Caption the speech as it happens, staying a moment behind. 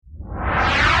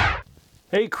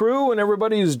Hey crew and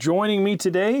everybody who's joining me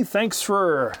today, thanks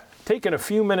for taking a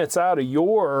few minutes out of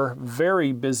your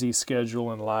very busy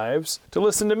schedule and lives to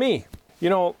listen to me. You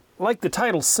know, like the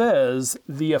title says,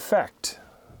 the effect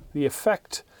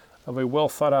of a well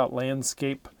thought out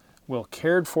landscape, well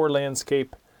cared for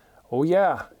landscape, oh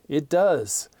yeah, it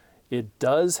does. It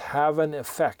does have an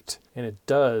effect, and it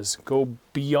does go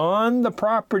beyond the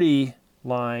property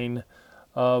line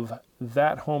of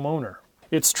that homeowner.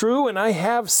 It's true, and I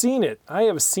have seen it. I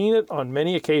have seen it on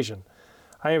many occasions.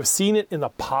 I have seen it in the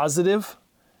positive,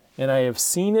 and I have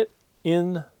seen it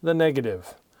in the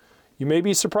negative. You may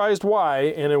be surprised why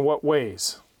and in what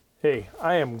ways. Hey,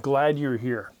 I am glad you're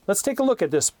here. Let's take a look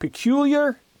at this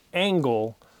peculiar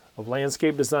angle of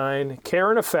landscape design,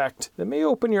 care and effect that may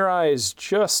open your eyes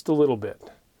just a little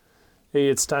bit. Hey,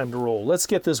 it's time to roll. Let's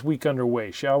get this week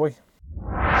underway, shall we?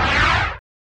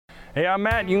 Hey, I'm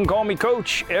Matt. You can call me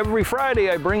Coach. Every Friday,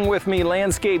 I bring with me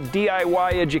landscape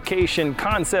DIY education,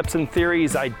 concepts and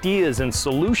theories, ideas and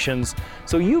solutions,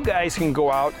 so you guys can go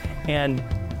out and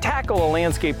tackle a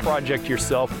landscape project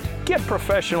yourself, get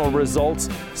professional results,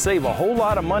 save a whole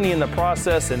lot of money in the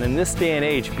process, and in this day and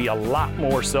age, be a lot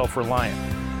more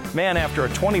self-reliant. Man, after a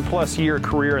 20-plus year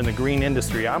career in the green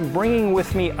industry, I'm bringing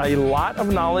with me a lot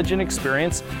of knowledge and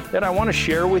experience that I want to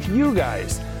share with you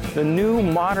guys, the new,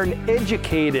 modern,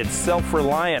 educated,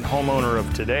 self-reliant homeowner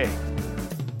of today.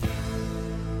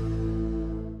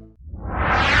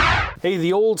 Hey,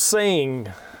 the old saying,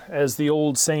 as the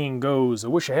old saying goes, I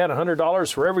wish I had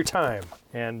 $100 for every time.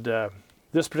 And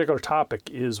this particular topic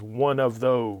is one of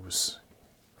those.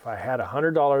 If I had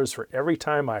 $100 for every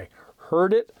time I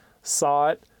heard it, saw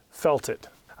it, felt it.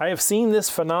 I have seen this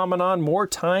phenomenon more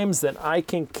times than I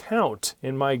can count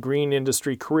in my green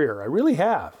industry career. I really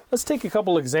have. Let's take a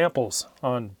couple examples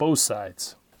on both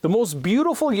sides. The most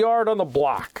beautiful yard on the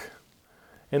block,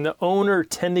 and the owner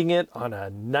tending it on a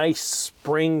nice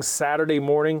spring Saturday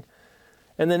morning,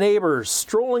 and the neighbors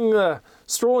strolling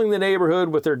the neighborhood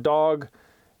with their dog,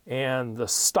 and the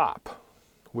stop,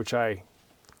 which I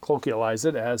colloquialize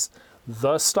it as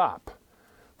the stop,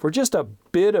 for just a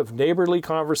bit of neighborly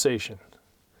conversation.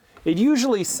 It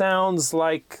usually sounds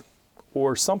like,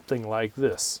 or something like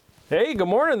this. Hey, good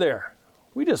morning there.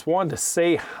 We just wanted to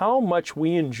say how much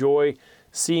we enjoy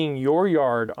seeing your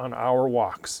yard on our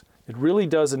walks. It really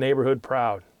does a neighborhood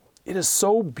proud. It is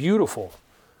so beautiful.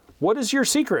 What is your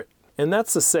secret? And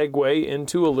that's the segue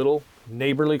into a little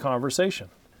neighborly conversation.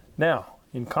 Now,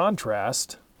 in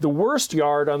contrast, the worst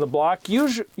yard on the block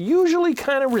usually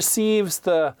kind of receives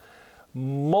the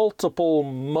multiple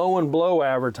mow and blow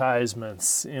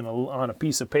advertisements on a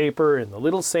piece of paper in the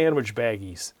little sandwich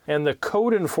baggies, and the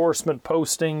code enforcement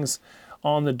postings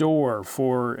on the door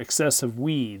for excessive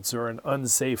weeds or an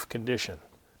unsafe condition.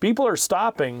 People are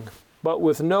stopping, but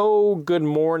with no good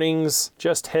mornings,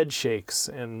 just head shakes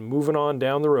and moving on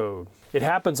down the road. It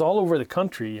happens all over the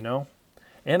country, you know,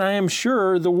 and I am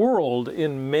sure the world,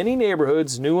 in many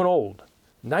neighborhoods, new and old.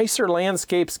 Nicer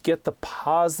landscapes get the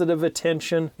positive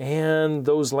attention, and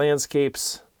those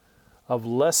landscapes of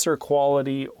lesser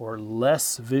quality or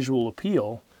less visual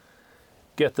appeal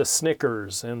get the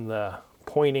snickers and the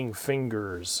pointing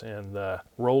fingers and the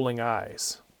rolling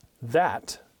eyes.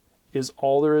 That is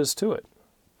all there is to it.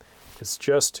 It's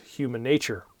just human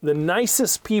nature. The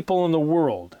nicest people in the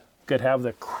world could have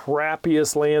the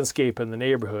crappiest landscape in the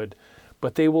neighborhood,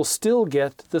 but they will still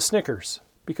get the snickers,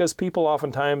 because people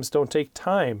oftentimes don't take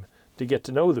time to get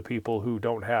to know the people who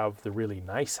don't have the really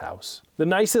nice house. The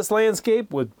nicest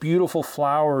landscape with beautiful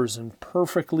flowers and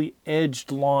perfectly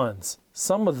edged lawns.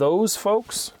 Some of those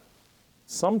folks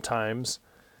sometimes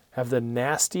have the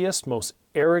nastiest, most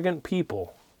arrogant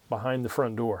people behind the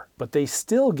front door. But they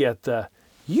still get the,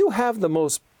 you have the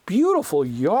most beautiful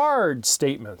yard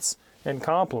statements and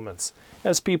compliments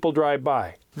as people drive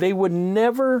by. They would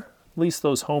never, at least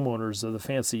those homeowners of the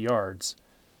fancy yards,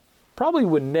 probably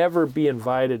would never be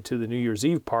invited to the New Year's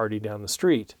Eve party down the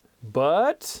street.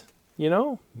 But, you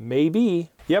know,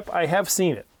 maybe. Yep, I have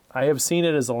seen it. I have seen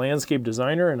it as a landscape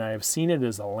designer, and I have seen it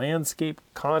as a landscape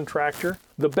contractor.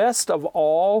 The best of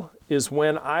all is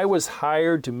when I was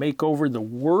hired to make over the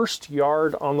worst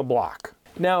yard on the block.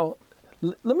 Now,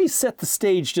 let me set the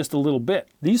stage just a little bit.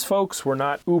 These folks were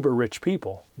not uber rich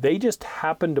people. They just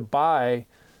happened to buy,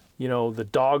 you know, the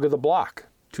dog of the block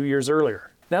 2 years earlier.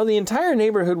 Now, the entire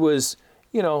neighborhood was,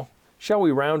 you know, shall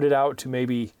we round it out to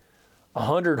maybe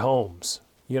 100 homes,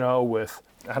 you know, with,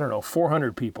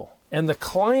 400 people. And the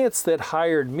clients that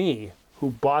hired me, who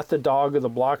bought the dog of the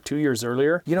block 2 years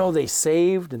earlier, you know, they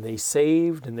saved and they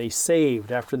saved and they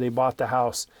saved after they bought the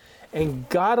house and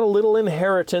got a little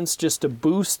inheritance just to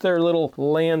boost their little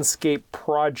landscape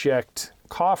project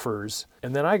coffers,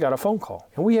 and then I got a phone call.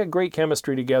 And we had great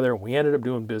chemistry together, and we ended up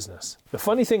doing business. The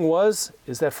funny thing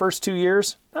is that first 2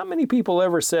 years, not many people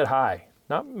ever said hi.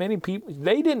 Not many people,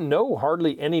 they didn't know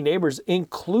hardly any neighbors,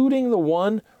 including the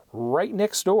one right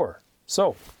next door.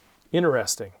 So,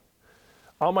 interesting.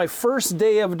 On my first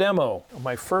day of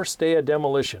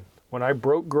demolition, when I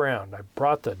broke ground, I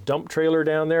brought the dump trailer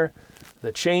down there,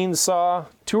 the chainsaw,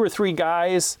 2 or 3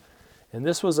 guys, and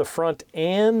this was a front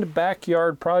and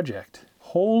backyard project.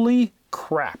 Holy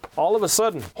crap. All of a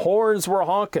sudden, horns were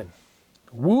honking,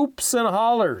 whoops and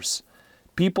hollers,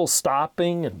 people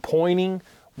stopping and pointing,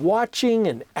 watching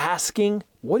and asking,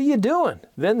 what are you doing?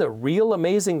 Then the real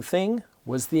amazing thing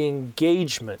was the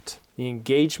engagement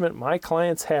my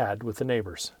clients had with the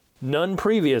neighbors. None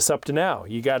previous up to now,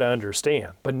 you got to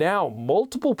understand. But now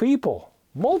multiple people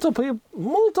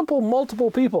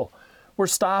were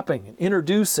stopping and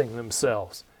introducing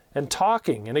themselves and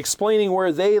talking and explaining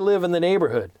where they live in the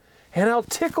neighborhood and how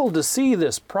tickled to see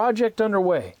this project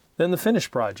underway, then the finished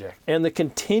project, and the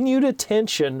continued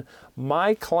attention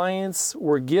my clients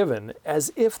were given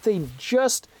as if they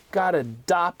just got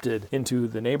adopted into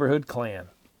the neighborhood clan.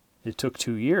 It took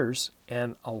 2 years,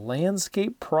 and a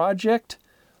landscape project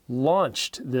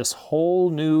launched this whole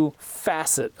new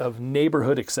facet of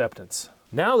neighborhood acceptance.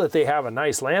 Now that they have a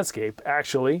nice landscape,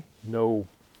 actually, no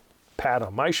pat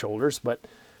on my shoulders, but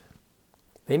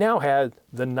they now had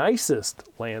the nicest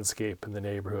landscape in the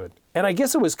neighborhood. And I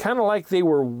guess it was kind of like they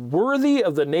were worthy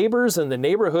of the neighbors and the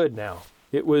neighborhood now.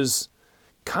 It was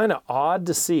kind of odd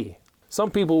to see.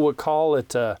 Some people would call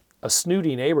it a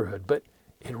snooty neighborhood, but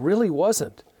it really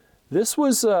wasn't. This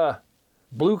was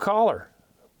blue collar,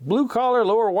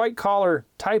 lower white collar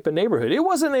type of neighborhood. It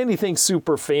wasn't anything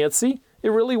super fancy. It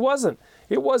really wasn't.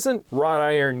 It wasn't wrought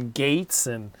iron gates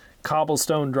and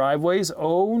cobblestone driveways.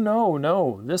 Oh,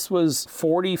 no. This was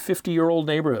 40, 50-year-old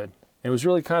neighborhood. It was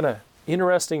really kind of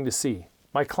interesting to see.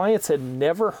 My clients had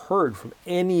never heard from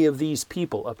any of these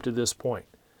people up to this point.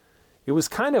 It was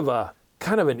kind of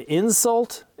an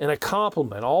insult and a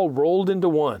compliment all rolled into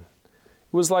one.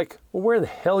 It was like, well, where the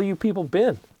hell you people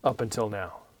been up until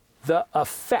now? The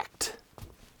effect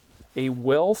a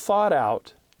well thought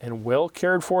out and well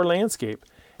cared for landscape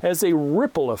has a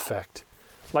ripple effect,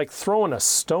 like throwing a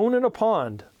stone in a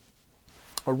pond,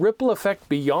 a ripple effect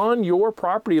beyond your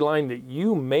property line that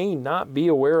you may not be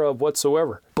aware of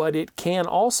whatsoever. But it can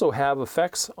also have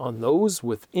effects on those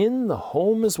within the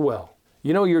home as well.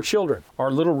 You know, your children are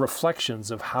little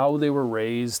reflections of how they were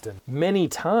raised, and many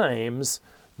times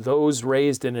those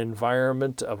raised in an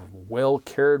environment of well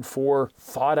cared for,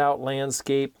 thought out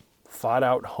landscape, thought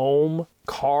out home,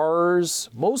 cars,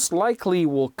 most likely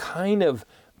will kind of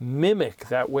mimic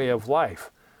that way of life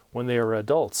when they are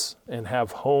adults and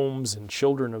have homes and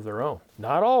children of their own.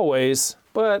 Not always,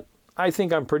 but I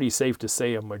think I'm pretty safe to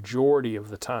say a majority of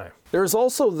the time. There's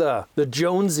also the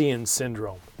Jonesian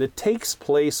syndrome that takes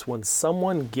place when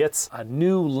someone gets a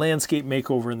new landscape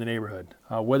makeover in the neighborhood,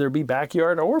 whether it be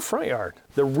backyard or front yard.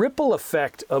 The ripple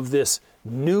effect of this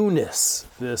newness,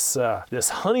 this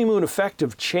honeymoon effect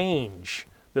of change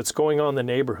that's going on in the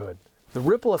neighborhood. The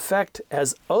ripple effect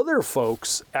as other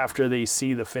folks, after they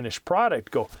see the finished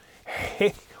product, go,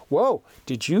 hey, whoa,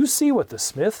 did you see what the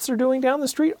Smiths are doing down the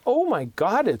street? Oh my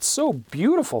God, it's so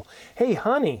beautiful. Hey,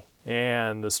 honey.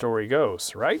 And the story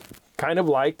goes, right? Kind of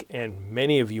like, and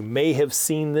many of you may have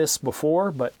seen this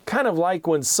before, but kind of like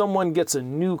when someone gets a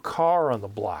new car on the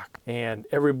block and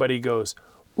everybody goes,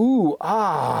 ooh,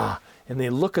 ah, and they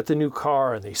look at the new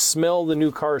car and they smell the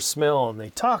new car smell and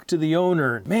they talk to the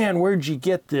owner, and man, where'd you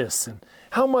get this? And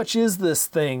how much is this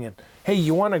thing? And hey,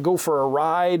 you want to go for a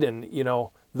ride? And you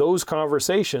know, those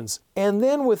conversations. And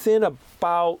then within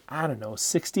about,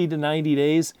 60 to 90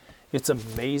 days, it's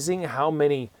amazing how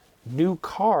many new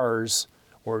cars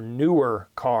or newer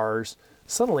cars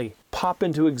suddenly pop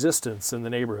into existence in the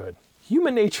neighborhood.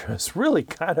 Human nature is really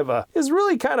kind of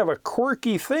a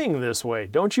quirky thing this way.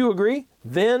 Don't you agree?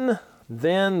 Then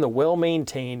the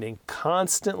well-maintained and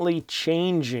constantly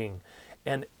changing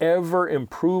and ever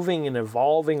improving and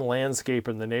evolving landscape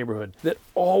in the neighborhood that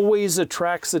always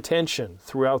attracts attention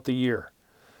throughout the year.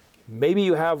 Maybe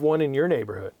you have one in your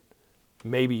neighborhood.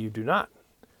 Maybe you do not.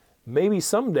 Maybe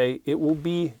someday it will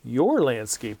be your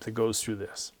landscape that goes through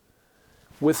this.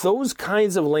 With those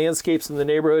kinds of landscapes in the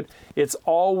neighborhood, it's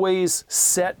always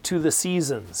set to the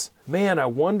seasons. Man, I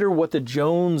wonder what the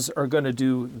Jones are going to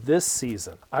do this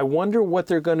season. I wonder what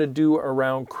they're going to do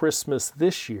around Christmas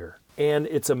this year. And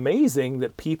it's amazing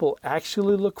that people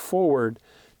actually look forward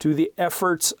to the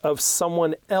efforts of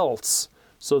someone else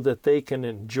so that they can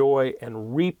enjoy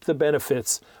and reap the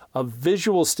benefits of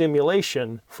visual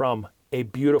stimulation from a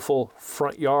beautiful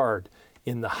front yard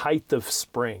in the height of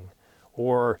spring,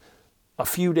 or a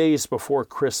few days before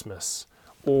Christmas,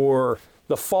 or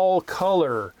the fall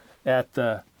color at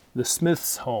the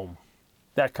Smith's home,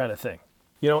 that kind of thing.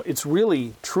 You know, it's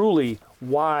really, truly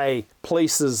why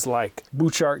places like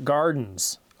Butchart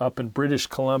Gardens up in British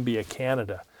Columbia,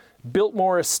 Canada,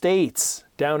 Biltmore Estates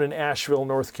down in Asheville,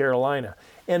 North Carolina,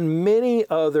 and many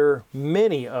other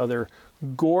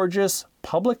gorgeous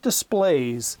public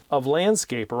displays of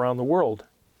landscape around the world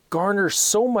garner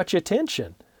so much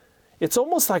attention. It's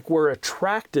almost like we're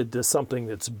attracted to something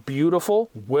that's beautiful,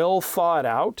 well thought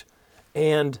out,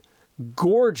 and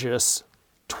gorgeous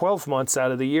 12 months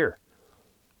out of the year.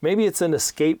 Maybe it's an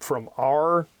escape from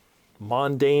our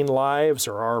mundane lives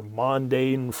or our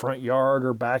mundane front yard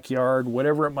or backyard,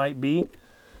 whatever it might be.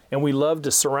 And we love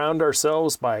to surround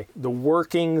ourselves by the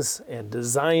workings and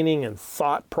designing and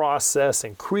thought process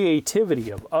and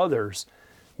creativity of others,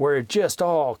 where it just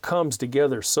all comes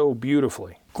together so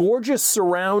beautifully. Gorgeous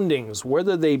surroundings,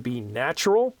 whether they be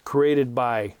natural, created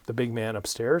by the big man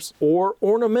upstairs, or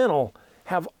ornamental,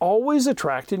 have always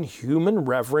attracted human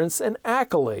reverence and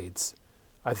accolades.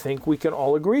 I think we can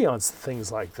all agree on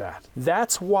things like that.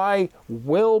 That's why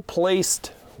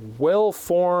well-placed,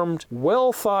 well-formed,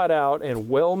 well-thought-out, and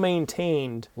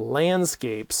well-maintained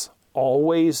landscapes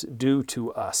always do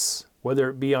to us, whether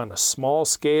it be on a small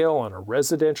scale on a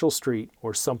residential street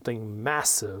or something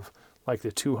massive like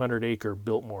the 200-acre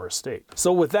Biltmore Estate.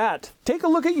 So with that, take a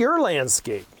look at your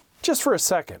landscape just for a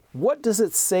second. What does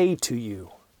it say to you?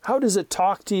 How does it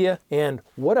talk to you? And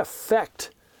what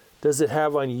effect does it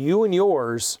have on you and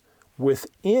yours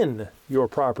within your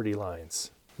property lines?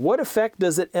 What effect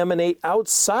does it emanate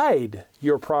outside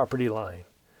your property line?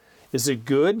 Is it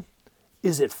good?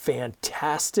 Is it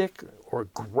fantastic or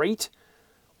great?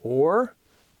 Or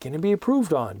can it be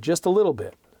improved on just a little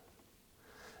bit?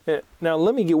 Now,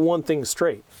 let me get one thing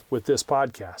straight with this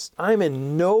podcast. I'm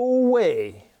in no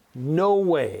way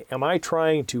am I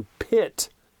trying to pit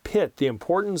the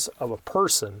importance of a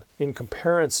person in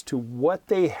comparison to what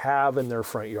they have in their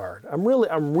front yard. I'm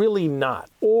really not.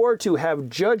 Or to have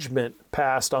judgment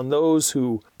passed on those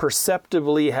who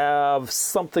perceptibly have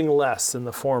something less in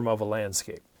the form of a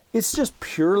landscape. It's just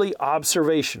purely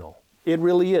observational. It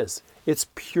really is. It's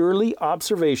purely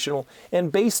observational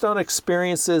and based on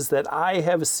experiences that I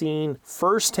have seen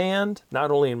firsthand,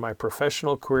 not only in my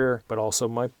professional career, but also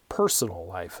my personal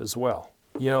life as well.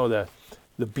 You know, the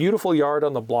beautiful yard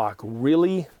on the block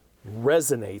really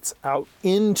resonates out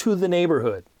into the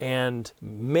neighborhood, and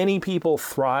many people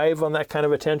thrive on that kind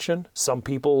of attention. Some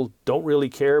people don't really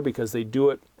care because they do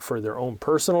it for their own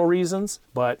personal reasons,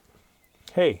 but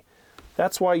hey,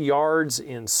 that's why yards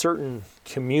in certain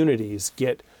communities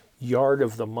get Yard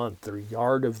of the Month or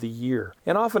Yard of the Year.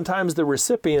 And oftentimes the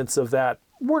recipients of that,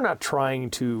 we're not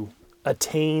trying to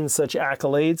attain such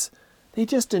accolades. They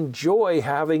just enjoy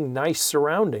having nice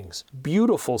surroundings,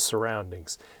 beautiful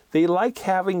surroundings. They like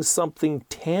having something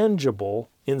tangible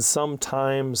in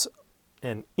sometimes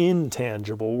an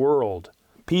intangible world.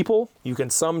 People, you can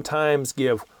sometimes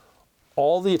give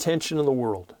all the attention in the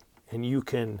world, and you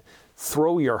can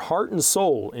throw your heart and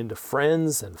soul into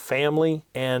friends and family,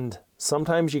 and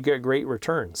sometimes you get great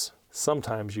returns.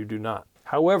 Sometimes you do not.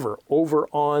 However, over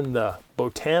on the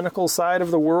botanical side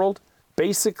of the world,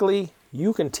 basically,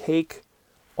 you can take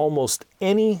almost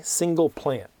any single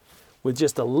plant with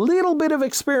just a little bit of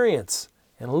experience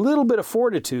and a little bit of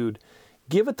fortitude,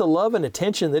 give it the love and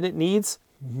attention that it needs.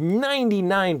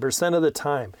 99% of the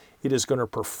time, it is going to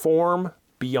perform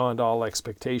beyond all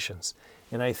expectations.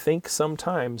 And I think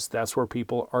sometimes that's where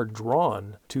people are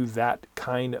drawn to that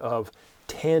kind of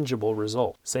tangible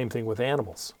result. Same thing with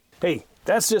animals. Hey,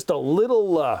 that's just a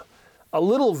little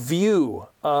view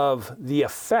of the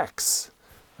effects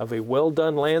of a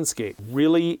well-done landscape.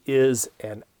 Really is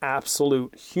an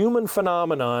absolute human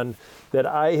phenomenon that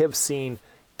I have seen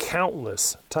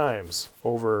countless times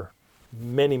over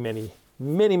many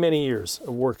years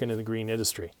of working in the green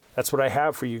industry. That's what I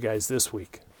have for you guys this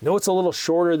week. I know it's a little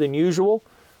shorter than usual,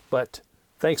 but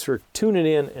thanks for tuning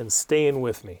in and staying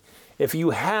with me. If you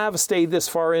have stayed this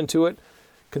far into it,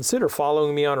 consider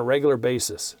following me on a regular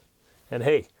basis. And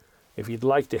hey, if you'd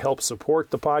like to help support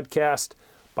the podcast,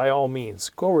 by all means,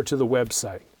 go over to the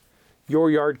website,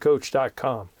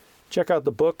 youryardcoach.com. Check out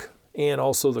the book and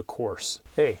also the course.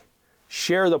 Hey,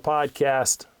 share the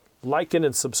podcast, like it,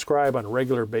 and subscribe on a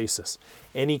regular basis.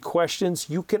 Any questions,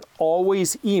 you can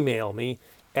always email me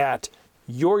at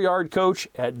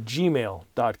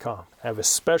youryardcoach@gmail.com. I have a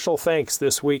special thanks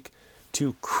this week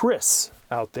to Chris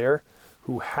out there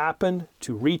who happened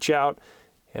to reach out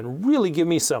and really give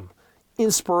me some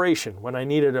inspiration when I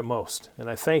needed it most. And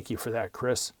I thank you for that,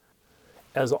 Chris.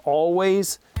 as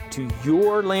always, to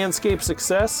your landscape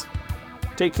success.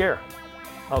 Take care.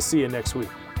 I'll see you next week.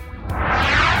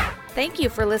 Thank you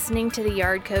for listening to the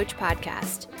Yard Coach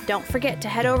podcast. Don't forget to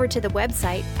head over to the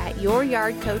website at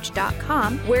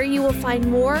youryardcoach.com, where you will find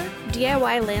more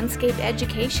DIY landscape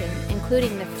education,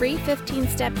 including the free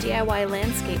 15-step DIY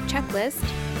landscape checklist,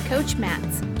 Coach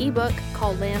Matt's ebook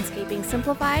called Landscaping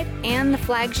Simplified, and the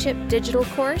flagship digital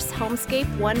course, Homescape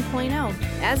 1.0.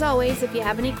 As always, if you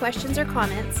have any questions or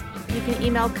comments, you can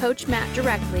email Coach Matt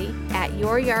directly at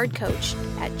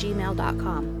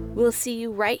youryardcoach@gmail.com. We'll see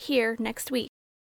you right here next week.